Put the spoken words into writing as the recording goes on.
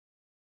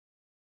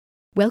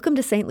Welcome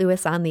to St.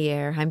 Louis on the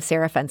Air. I'm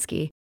Sarah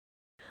Fensky.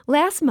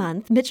 Last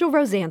month, Mitchell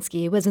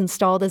Rosansky was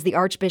installed as the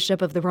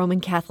Archbishop of the Roman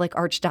Catholic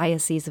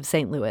Archdiocese of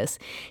St. Louis.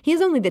 He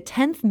is only the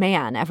 10th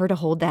man ever to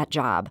hold that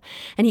job,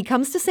 and he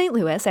comes to St.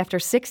 Louis after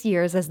 6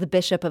 years as the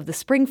Bishop of the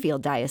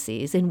Springfield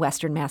Diocese in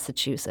western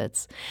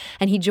Massachusetts.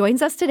 And he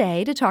joins us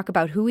today to talk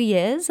about who he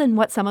is and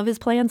what some of his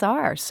plans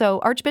are. So,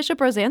 Archbishop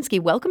Rosansky,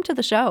 welcome to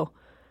the show.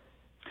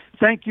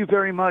 Thank you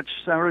very much,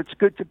 Sarah. It's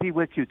good to be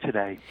with you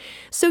today.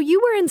 So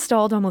you were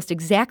installed almost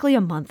exactly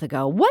a month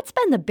ago. What's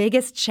been the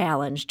biggest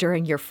challenge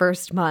during your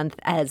first month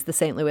as the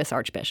St. Louis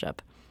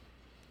Archbishop?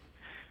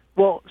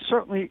 Well,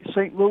 certainly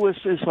St. Louis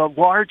is a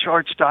large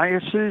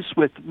archdiocese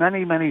with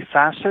many, many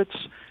facets.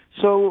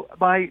 So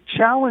my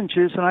challenge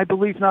is, and I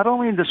believe not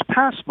only in this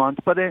past month,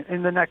 but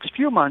in the next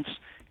few months,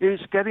 is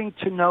getting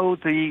to know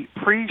the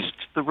priests,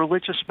 the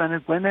religious men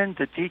and women,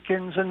 the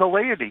deacons, and the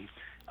laity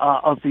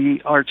of the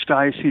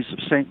Archdiocese of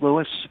St.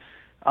 Louis,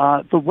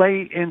 the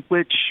way in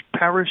which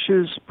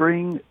parishes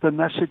bring the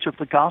message of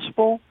the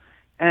gospel,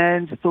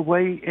 and the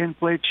way in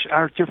which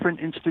our different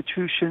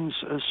institutions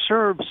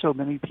serve so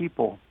many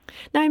people.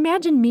 Now,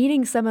 imagine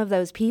meeting some of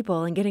those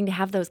people and getting to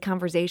have those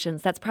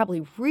conversations. That's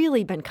probably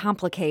really been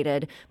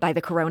complicated by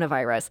the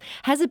coronavirus.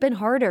 Has it been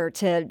harder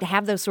to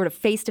have those sort of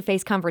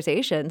face-to-face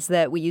conversations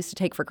that we used to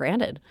take for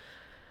granted?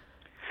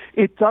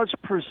 It does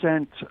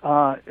present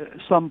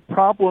some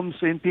problems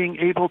in being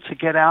able to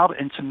get out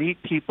and to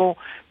meet people.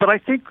 But I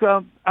think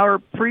our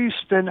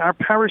priests and our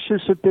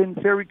parishes have been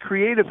very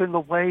creative in the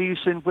ways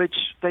in which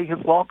they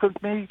have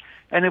welcomed me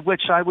and in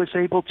which I was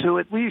able to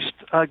at least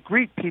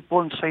greet people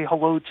and say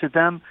hello to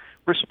them,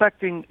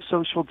 respecting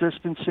social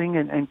distancing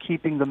and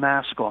keeping the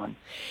mask on.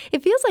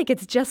 It feels like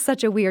it's just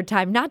such a weird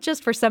time, not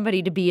just for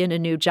somebody to be in a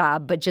new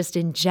job, but just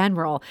in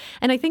general.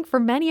 And I think for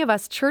many of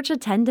us, church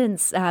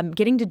attendance,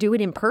 getting to do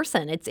it in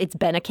person, it's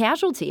been a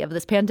casualty of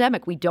this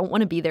pandemic. We don't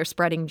want to be there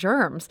spreading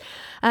germs.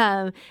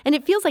 And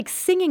it feels like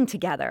singing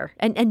together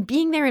and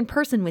being there in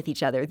person with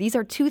each other. These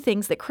are two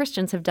things that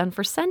Christians have done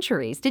for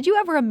centuries. Did you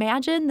ever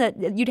imagine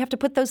that you'd have to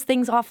put those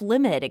things off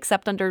limit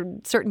except under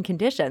certain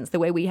conditions, the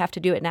way we have to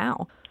do it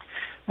now?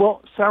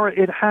 Well, Sarah,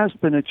 it has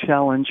been a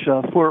challenge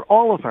for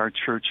all of our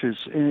churches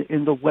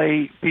in the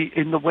ways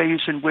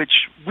in which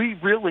we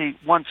really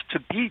want to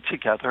be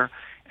together,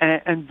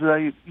 and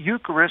the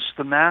Eucharist,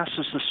 the Mass,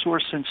 is the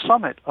source and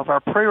summit of our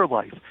prayer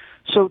life.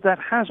 So that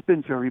has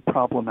been very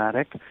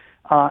problematic.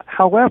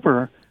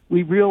 However,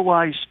 we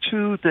realize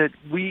too that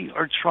we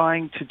are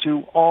trying to do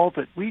all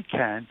that we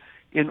can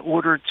in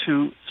order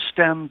to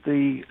stem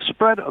the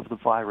spread of the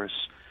virus.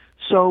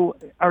 So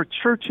our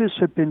churches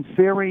have been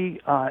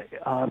very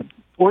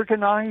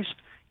organized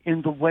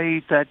in the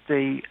way that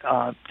they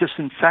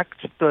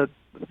disinfect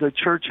the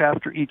church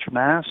after each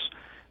Mass.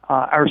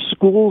 Our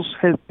schools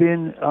have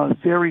been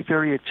very,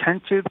 very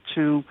attentive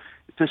to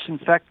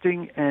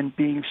disinfecting and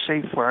being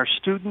safe for our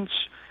students.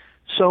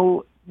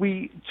 So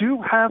we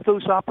do have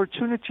those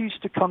opportunities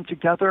to come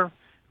together,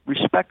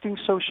 respecting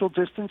social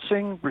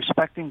distancing,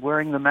 respecting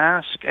wearing the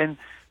mask, and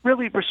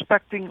really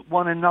respecting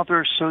one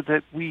another so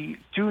that we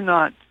do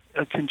not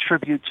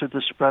contribute to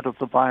the spread of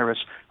the virus.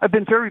 I've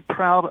been very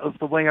proud of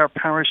the way our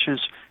parishes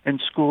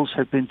and schools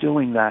have been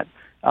doing that,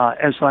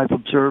 as I've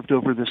observed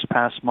over this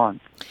past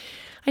month.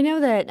 I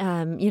know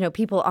that,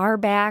 people are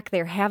back,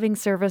 they're having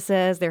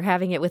services, they're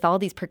having it with all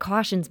these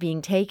precautions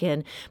being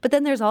taken. But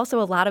then there's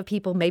also a lot of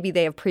people, maybe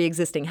they have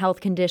pre-existing health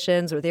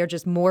conditions or they're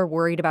just more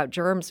worried about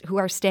germs who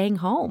are staying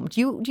home.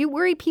 Do you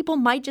worry people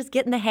might just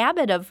get in the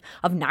habit of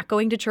not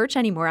going to church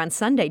anymore on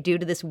Sunday due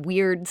to this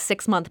weird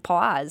 6-month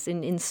pause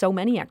in so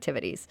many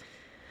activities?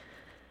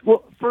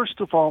 Well, first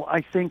of all,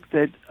 I think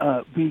that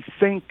we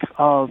think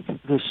of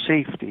the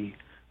safety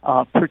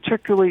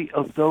particularly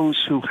of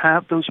those who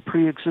have those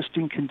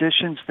pre-existing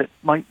conditions that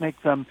might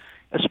make them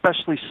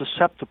especially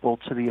susceptible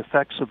to the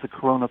effects of the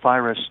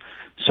coronavirus.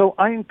 So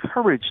I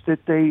encourage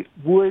that they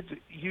would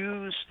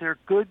use their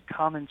good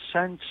common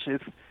sense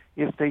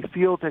if they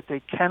feel that they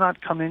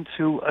cannot come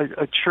into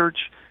a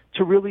church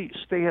to really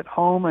stay at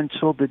home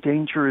until the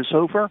danger is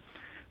over.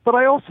 But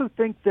I also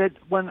think that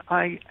when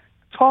I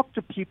talk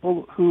to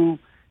people who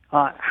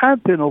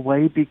have been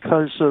away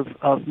because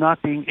of not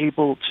being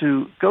able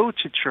to go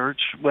to church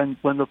when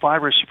the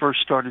virus first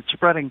started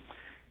spreading,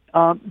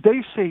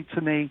 they say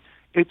to me,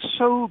 it's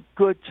so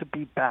good to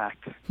be back.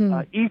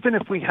 Even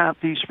if we have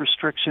these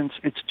restrictions,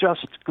 it's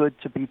just good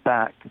to be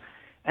back.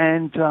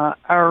 And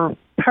our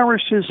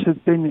parishes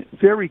have been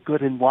very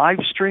good in live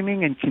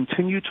streaming and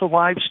continue to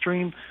live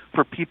stream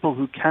for people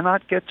who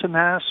cannot get to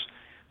Mass.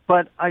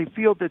 But I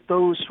feel that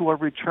those who are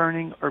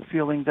returning are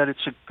feeling that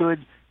it's a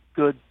good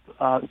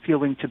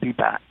feeling to be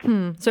back.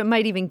 So it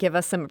might even give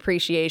us some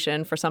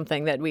appreciation for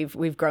something that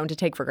we've grown to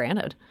take for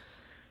granted.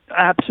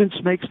 Absence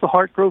makes the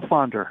heart grow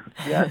fonder.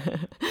 Yes.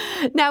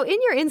 Now, in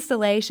your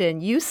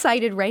installation, you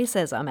cited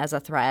racism as a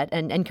threat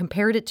and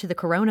compared it to the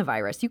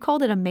coronavirus. You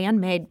called it a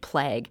man-made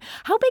plague.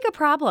 How big a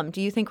problem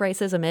do you think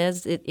racism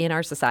is in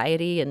our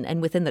society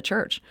and within the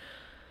church?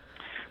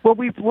 Well,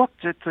 we've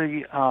looked at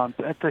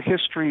the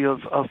history of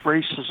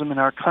racism in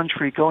our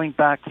country going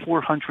back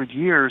 400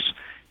 years,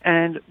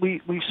 and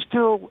we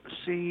still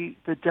see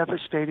the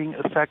devastating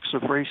effects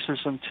of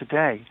racism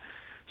today.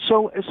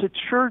 So as a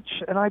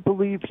church, and I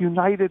believe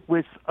united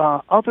with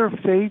other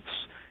faiths,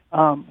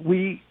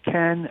 we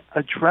can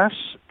address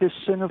this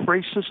sin of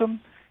racism,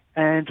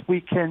 and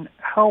we can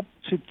help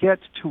to get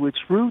to its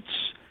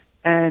roots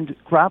and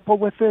grapple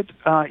with it.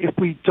 If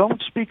we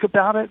don't speak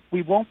about it,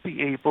 we won't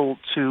be able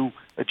to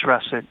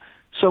address it.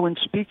 So in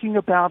speaking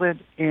about it,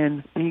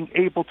 in being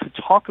able to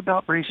talk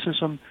about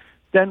racism,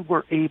 then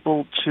we're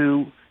able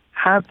to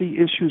have the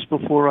issues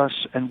before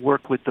us and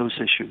work with those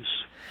issues.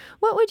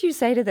 What would you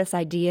say to this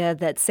idea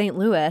that St.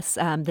 Louis,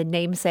 the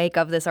namesake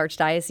of this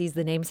archdiocese,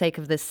 the namesake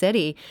of this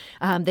city,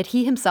 that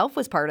he himself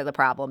was part of the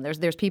problem?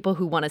 There's people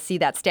who want to see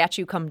that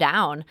statue come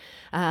down.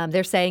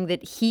 They're saying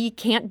that he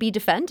can't be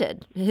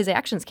defended. His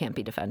actions can't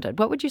be defended.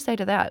 What would you say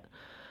to that?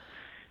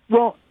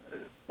 Well,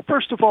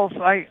 first of all,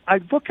 I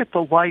look at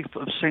the life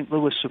of St.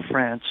 Louis of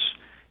France.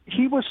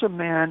 He was a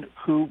man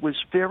who was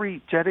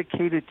very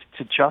dedicated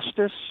to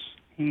justice.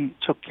 He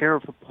took care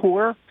of the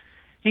poor.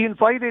 He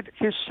invited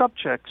his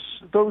subjects,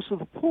 those of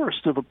the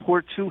poorest of the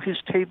poor, to his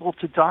table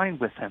to dine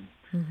with him.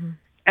 Mm-hmm.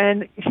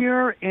 And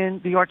here in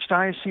the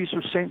Archdiocese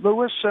of St.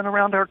 Louis and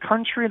around our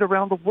country and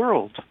around the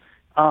world,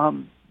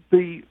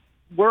 the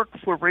work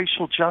for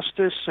racial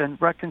justice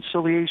and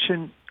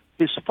reconciliation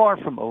is far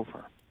from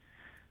over.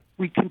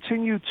 We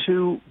continue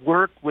to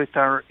work with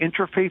our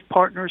interfaith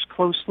partners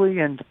closely,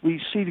 and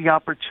we see the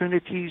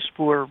opportunities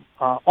for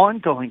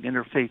ongoing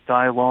interfaith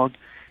dialogue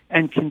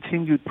and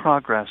continued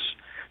progress.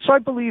 So I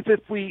believe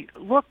if we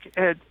look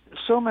at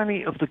so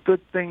many of the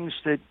good things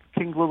that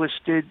King Louis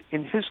did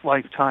in his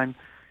lifetime,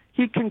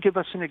 he can give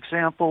us an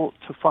example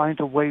to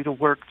find a way to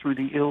work through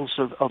the ills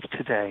of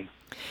today.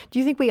 Do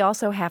you think we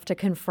also have to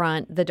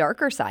confront the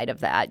darker side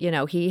of that? You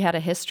know, he had a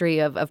history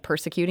of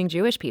persecuting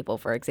Jewish people,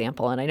 for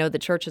example, and I know the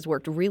church has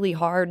worked really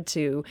hard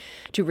to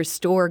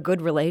restore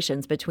good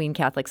relations between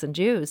Catholics and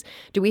Jews.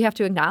 Do we have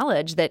to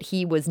acknowledge that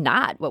he was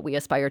not what we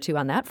aspire to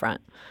on that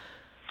front?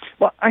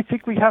 Well, I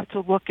think we have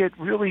to look at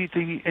really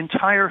the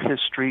entire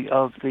history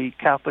of the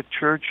Catholic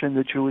Church and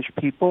the Jewish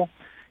people,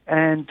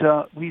 and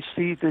we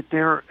see that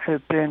there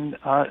have been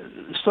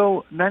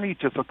so many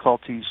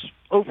difficulties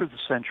over the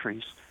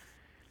centuries.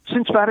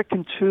 Since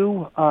Vatican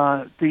II,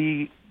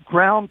 the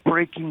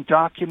groundbreaking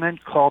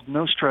document called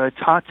Nostra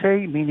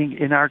Aetate, meaning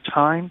in our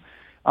time,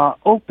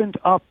 opened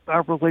up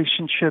our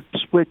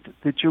relationships with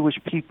the Jewish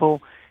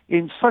people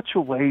in such a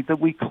way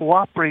that we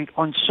cooperate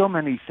on so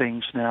many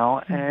things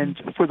now. Mm-hmm.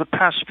 And for the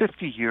past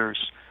 50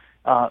 years,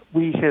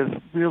 we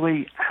have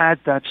really had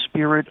that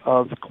spirit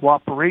of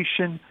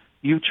cooperation,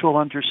 mutual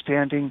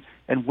understanding,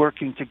 and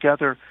working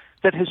together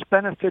that has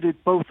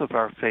benefited both of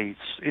our faiths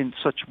in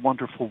such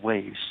wonderful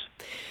ways.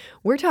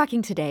 We're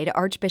talking today to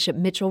Archbishop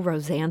Mitchell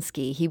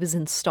Rozanski. He was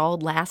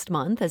installed last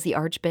month as the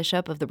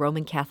Archbishop of the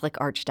Roman Catholic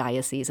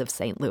Archdiocese of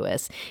St.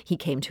 Louis. He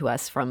came to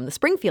us from the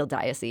Springfield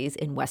Diocese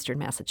in western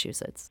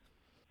Massachusetts.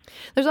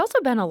 There's also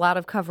been a lot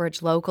of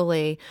coverage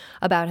locally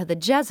about how the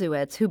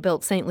Jesuits who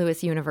built St.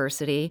 Louis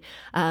University,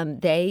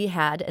 they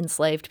had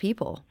enslaved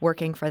people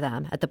working for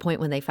them at the point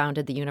when they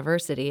founded the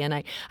university.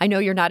 And I know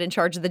you're not in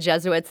charge of the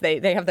Jesuits.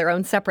 They have their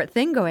own separate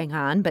thing going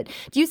on. But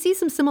do you see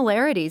some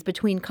similarities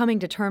between coming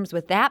to terms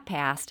with that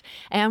past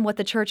and what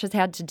the church has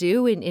had to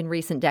do in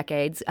recent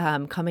decades,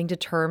 coming to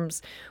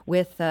terms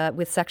with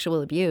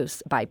sexual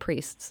abuse by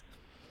priests?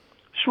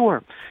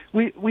 Sure.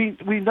 We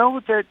know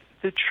that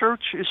the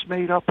church is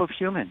made up of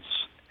humans,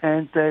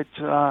 and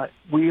that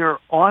we are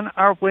on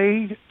our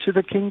way to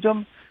the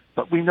kingdom,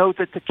 but we know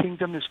that the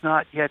kingdom is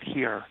not yet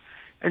here.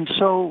 And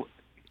so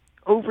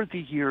over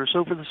the years,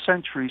 over the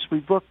centuries,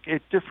 we look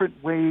at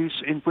different ways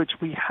in which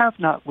we have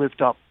not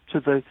lived up to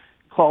the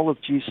call of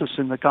Jesus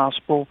in the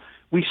gospel.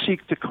 We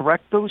seek to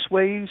correct those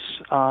ways,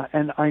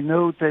 and I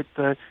know that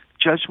the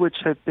Jesuits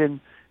have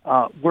been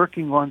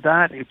working on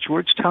that at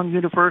Georgetown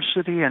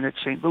University and at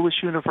St. Louis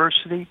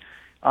University,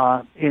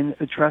 in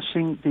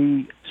addressing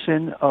the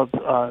sin of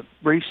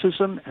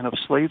racism and of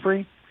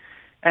slavery,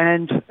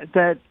 and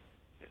that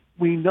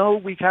we know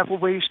we have a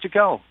ways to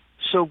go.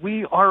 So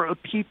we are a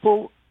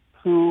people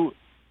who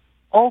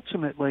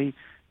ultimately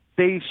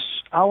base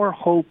our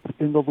hope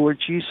in the Lord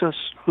Jesus,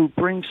 who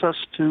brings us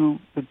to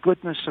the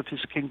goodness of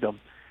his kingdom.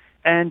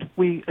 And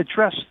we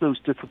address those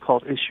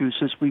difficult issues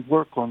as we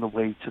work on the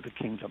way to the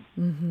kingdom.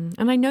 Mm-hmm.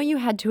 And I know you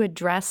had to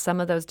address some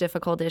of those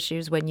difficult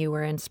issues when you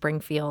were in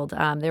Springfield.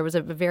 There was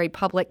a very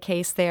public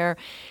case there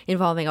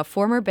involving a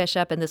former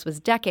bishop, and this was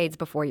decades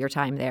before your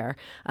time there.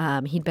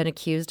 He'd been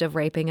accused of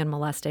raping and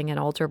molesting an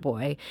altar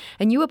boy.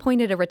 And you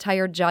appointed a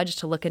retired judge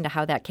to look into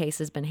how that case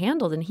has been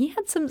handled. And he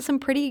had some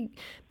pretty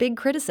big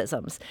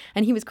criticisms.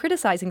 And he was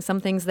criticizing some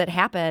things that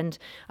happened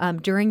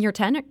during your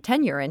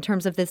tenure in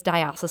terms of this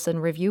diocesan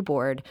review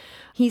board.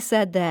 He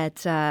said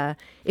that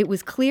it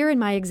was clear in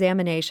my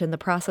examination the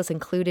process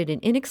included an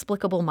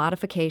inexplicable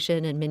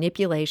modification and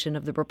manipulation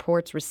of the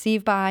reports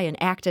received by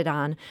and acted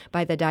on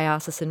by the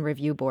Diocesan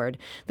Review Board.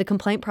 The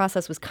complaint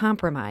process was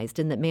compromised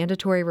in that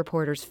mandatory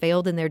reporters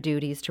failed in their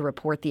duties to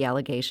report the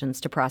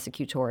allegations to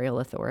prosecutorial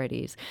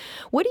authorities.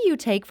 What do you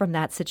take from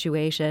that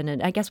situation?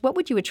 And I guess what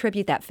would you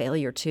attribute that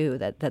failure to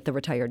that the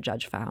retired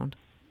judge found?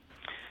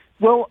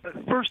 Well,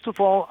 first of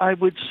all, I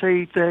would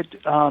say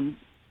that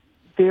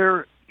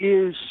there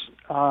is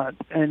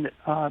an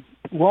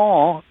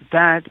law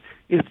that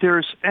if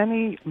there's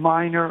any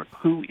minor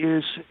who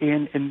is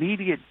in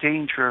immediate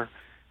danger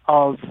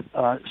of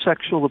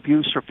sexual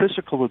abuse or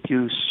physical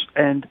abuse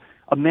and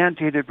a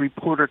mandated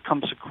reporter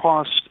comes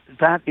across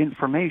that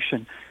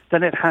information,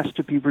 then it has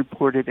to be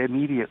reported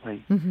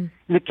immediately. Mm-hmm.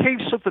 In the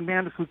case of the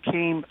man who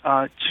came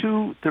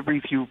to the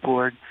review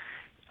board,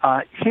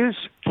 his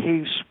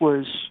case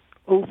was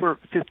over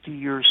 50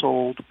 years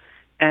old,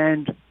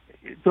 and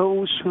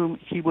those whom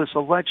he was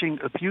alleging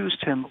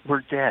abused him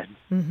were dead.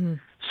 Mm-hmm.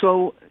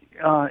 So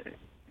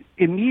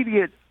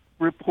immediate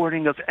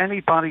reporting of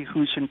anybody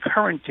who's in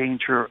current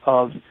danger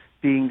of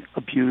being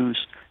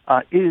abused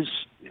is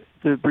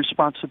the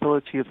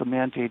responsibility of a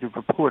mandated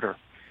reporter.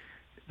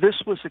 This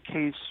was a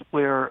case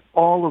where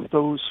all of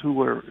those who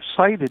were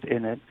cited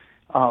in it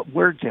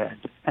were dead,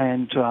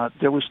 and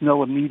there was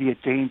no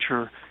immediate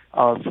danger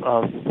of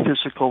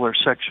physical or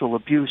sexual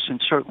abuse, and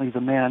certainly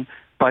the man,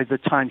 by the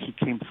time he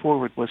came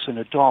forward, was an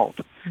adult.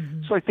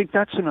 Mm-hmm. So I think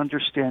that's an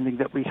understanding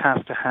that we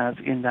have to have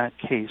in that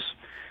case.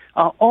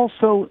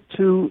 Also,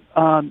 to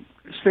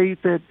say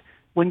that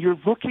when you're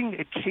looking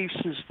at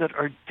cases that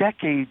are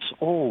decades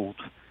old,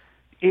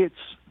 it's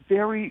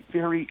very,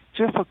 very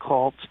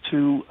difficult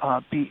to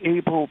be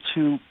able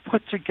to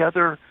put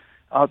together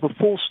the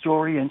full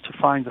story and to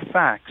find the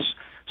facts.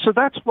 So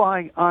that's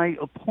why I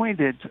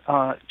appointed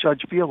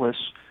Judge Vilas,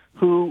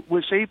 who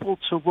was able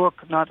to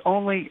look not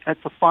only at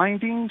the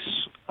findings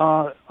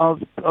of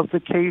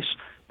the case,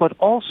 but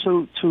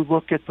also to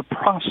look at the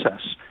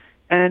process.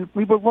 And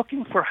we were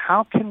looking for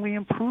how can we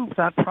improve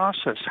that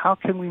process? How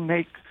can we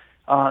make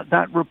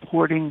that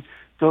reporting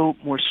go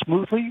more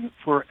smoothly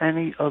for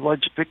any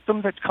alleged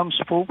victim that comes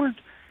forward?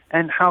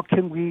 And how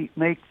can we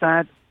make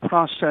that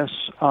process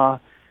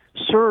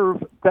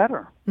serve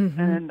better? Mm-hmm.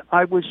 And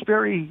I was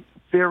very,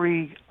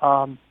 very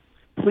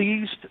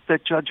pleased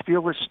that Judge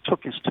Vilas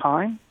took his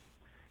time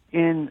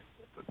in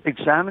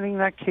examining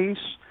that case,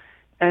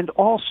 and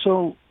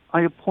also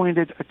I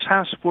appointed a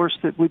task force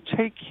that would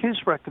take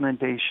his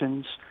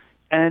recommendations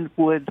and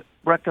would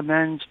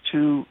recommend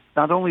to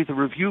not only the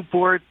review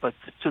board but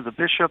to the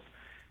bishop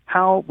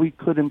how we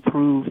could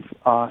improve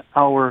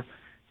our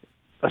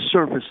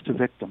service to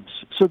victims.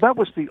 So that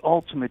was the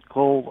ultimate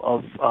goal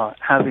of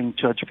having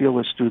Judge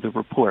Vilas do the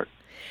report.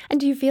 And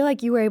do you feel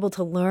like you were able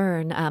to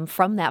learn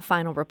from that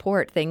final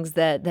report things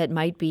that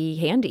might be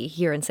handy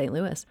here in St.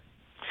 Louis?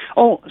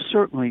 Oh,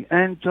 certainly,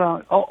 and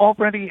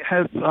already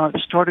have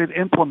started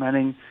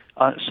implementing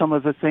some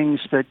of the things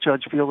that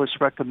Judge Vilas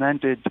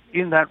recommended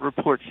in that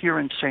report here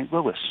in St.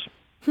 Louis.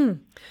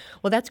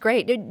 Well, that's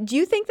great. Do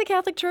you think the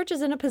Catholic Church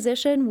is in a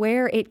position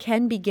where it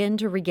can begin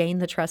to regain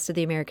the trust of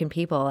the American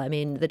people? I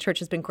mean, the Church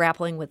has been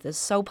grappling with this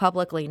so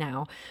publicly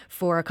now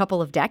for a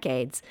couple of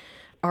decades.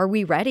 Are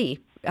we ready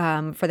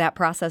for that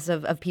process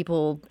of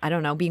people, I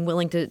don't know, being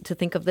willing to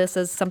think of this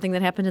as something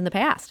that happened in the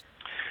past?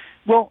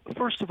 Well,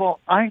 first of all,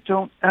 I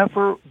don't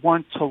ever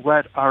want to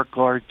let our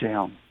guard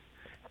down.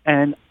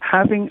 And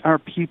having our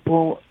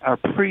people, our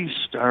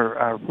priests,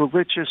 our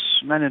religious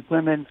men and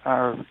women,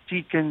 our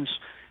deacons,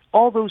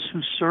 all those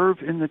who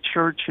serve in the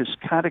church as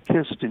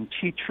catechists and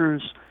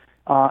teachers,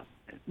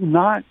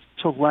 not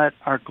to let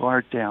our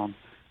guard down.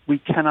 We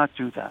cannot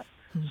do that.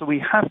 So we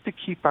have to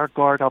keep our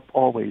guard up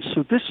always.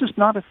 So this is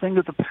not a thing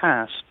of the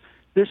past.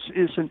 This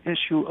is an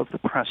issue of the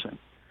present.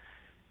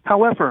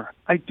 However,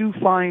 I do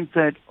find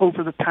that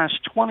over the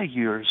past 20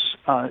 years,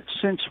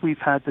 since we've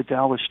had the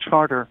Dallas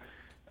Charter,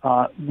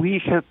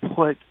 we have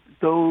put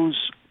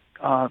those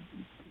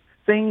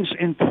things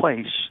in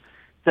place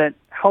that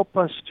help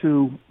us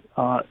to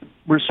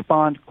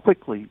respond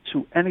quickly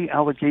to any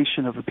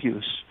allegation of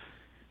abuse,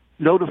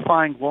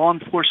 notifying law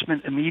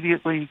enforcement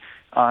immediately,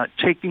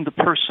 taking the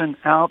person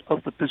out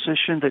of the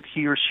position that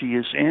he or she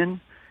is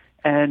in,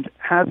 and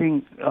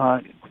having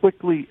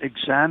quickly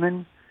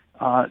examine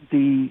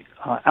the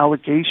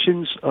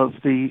allegations of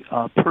the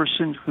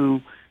person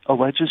who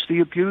alleges the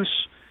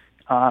abuse.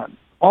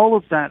 All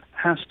of that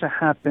has to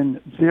happen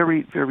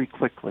very, very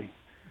quickly.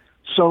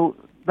 So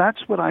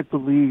that's what I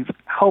believe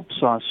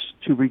helps us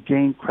to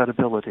regain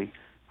credibility.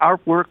 Our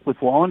work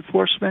with law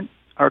enforcement,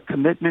 our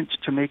commitment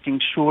to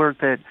making sure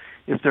that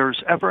if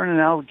there's ever an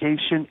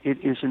allegation,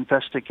 it is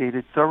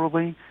investigated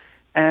thoroughly,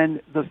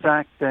 and the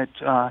fact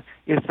that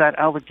if that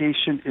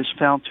allegation is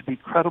found to be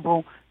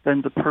credible,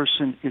 then the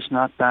person is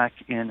not back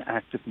in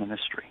active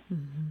ministry.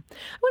 Mm-hmm.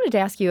 I wanted to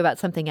ask you about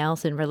something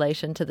else in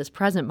relation to this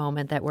present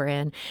moment that we're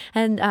in.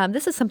 And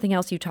this is something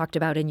else you talked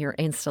about in your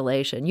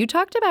installation. You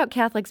talked about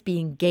Catholics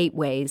being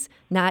gateways,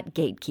 not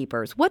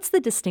gatekeepers. What's the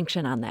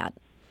distinction on that?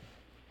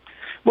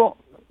 Well,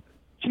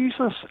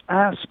 Jesus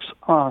asks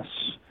us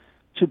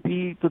to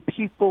be the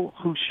people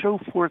who show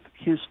forth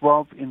his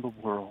love in the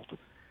world.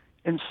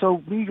 And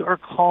so we are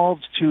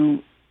called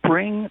to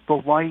bring the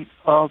light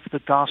of the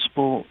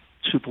gospel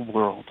to the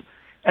world.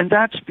 And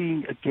that's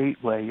being a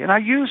gateway. And I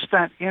use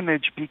that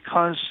image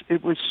because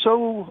it was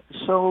so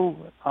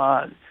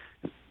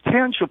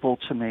tangible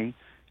to me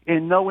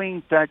in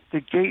knowing that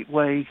the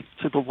gateway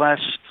to the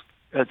west,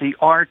 the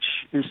arch,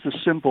 is the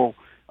symbol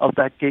of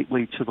that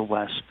gateway to the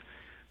west.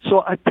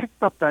 So I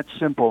picked up that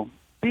symbol.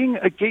 Being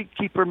a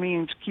gatekeeper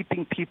means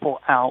keeping people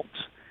out,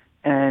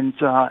 and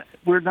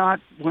we're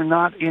not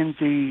in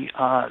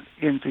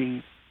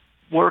the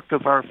work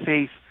of our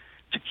faith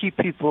to keep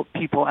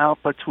people out,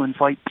 but to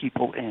invite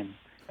people in.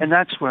 And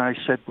that's where I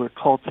said we're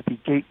called to be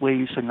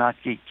gateways and not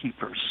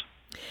gatekeepers.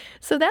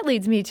 So that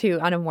leads me to,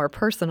 on a more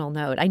personal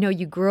note, I know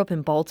you grew up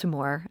in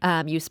Baltimore.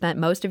 You spent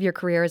most of your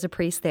career as a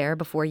priest there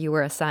before you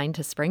were assigned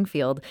to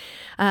Springfield.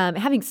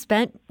 Having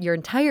spent your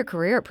entire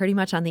career pretty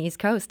much on the East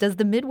Coast, does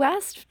the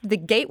Midwest, the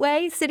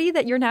gateway city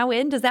that you're now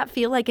in, does that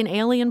feel like an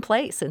alien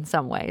place in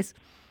some ways?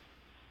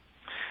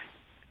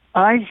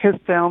 I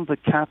have found the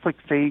Catholic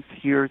faith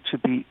here to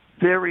be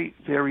very,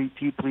 very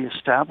deeply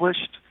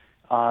established.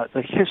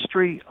 The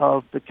history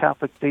of the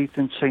Catholic faith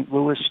in St.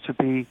 Louis to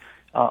be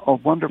a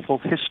wonderful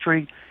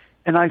history.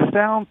 And I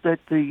found that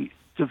the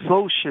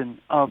devotion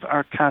of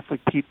our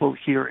Catholic people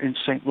here in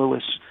St.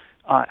 Louis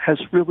has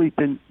really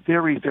been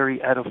very, very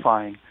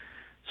edifying.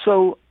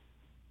 So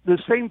the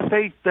same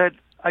faith that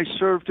I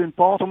served in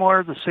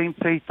Baltimore, the same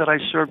faith that I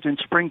served in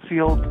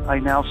Springfield, I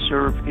now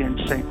serve in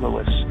St.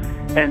 Louis.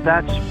 And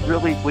that's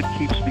really what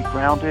keeps me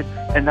grounded,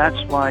 and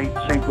that's why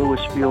St. Louis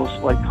feels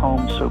like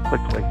home so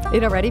quickly.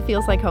 It already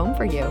feels like home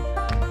for you.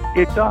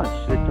 It does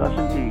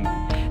indeed.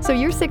 So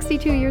you're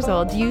 62 years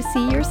old. Do you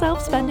see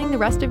yourself spending the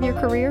rest of your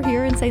career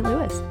here in St.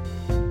 Louis?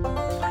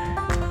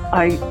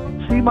 I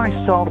see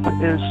myself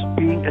as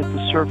being at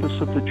the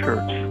service of the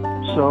church.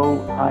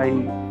 So I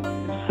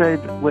said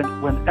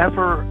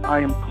whenever I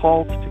am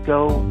called to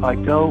go, I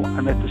go.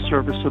 I'm at the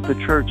service of the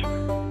church.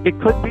 It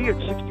could be at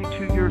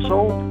 62 years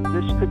old.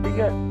 This could be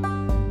it.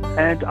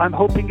 And I'm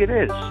hoping it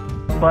is.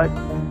 But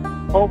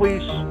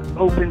always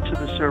open to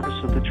the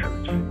service of the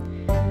church.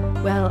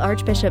 Well,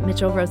 Archbishop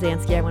Mitchell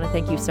Rozanski, I want to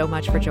thank you so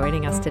much for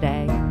joining us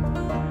today.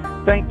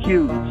 Thank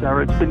you,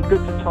 Sarah. It's been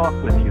good to talk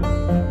with you.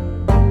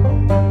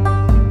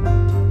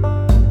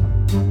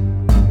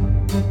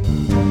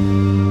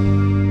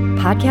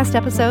 Podcast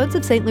episodes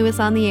of St. Louis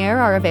on the Air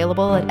are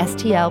available at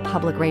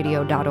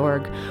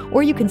stlpublicradio.org,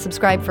 or you can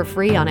subscribe for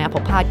free on Apple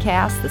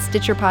Podcasts, the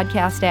Stitcher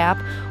Podcast app,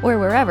 or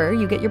wherever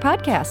you get your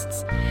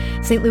podcasts.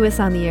 St. Louis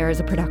on the Air is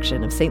a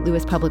production of St.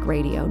 Louis Public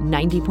Radio,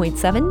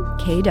 90.7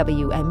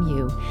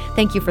 KWMU.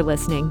 Thank you for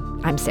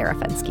listening. I'm Sarah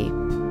Fenske.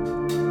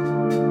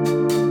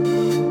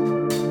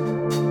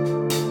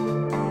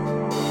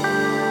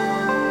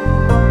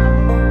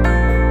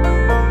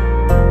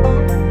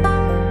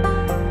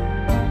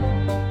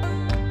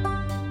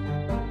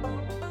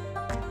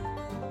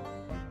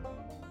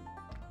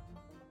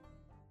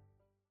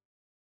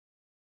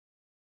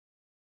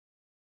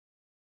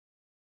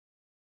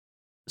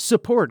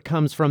 Support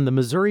comes from the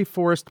Missouri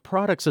Forest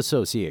Products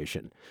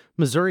Association.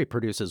 Missouri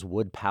produces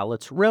wood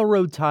pallets,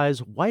 railroad ties,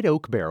 white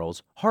oak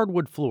barrels,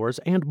 hardwood floors,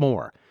 and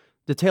more.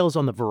 Details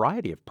on the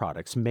variety of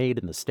products made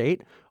in the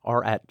state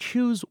are at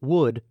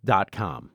choosewood.com.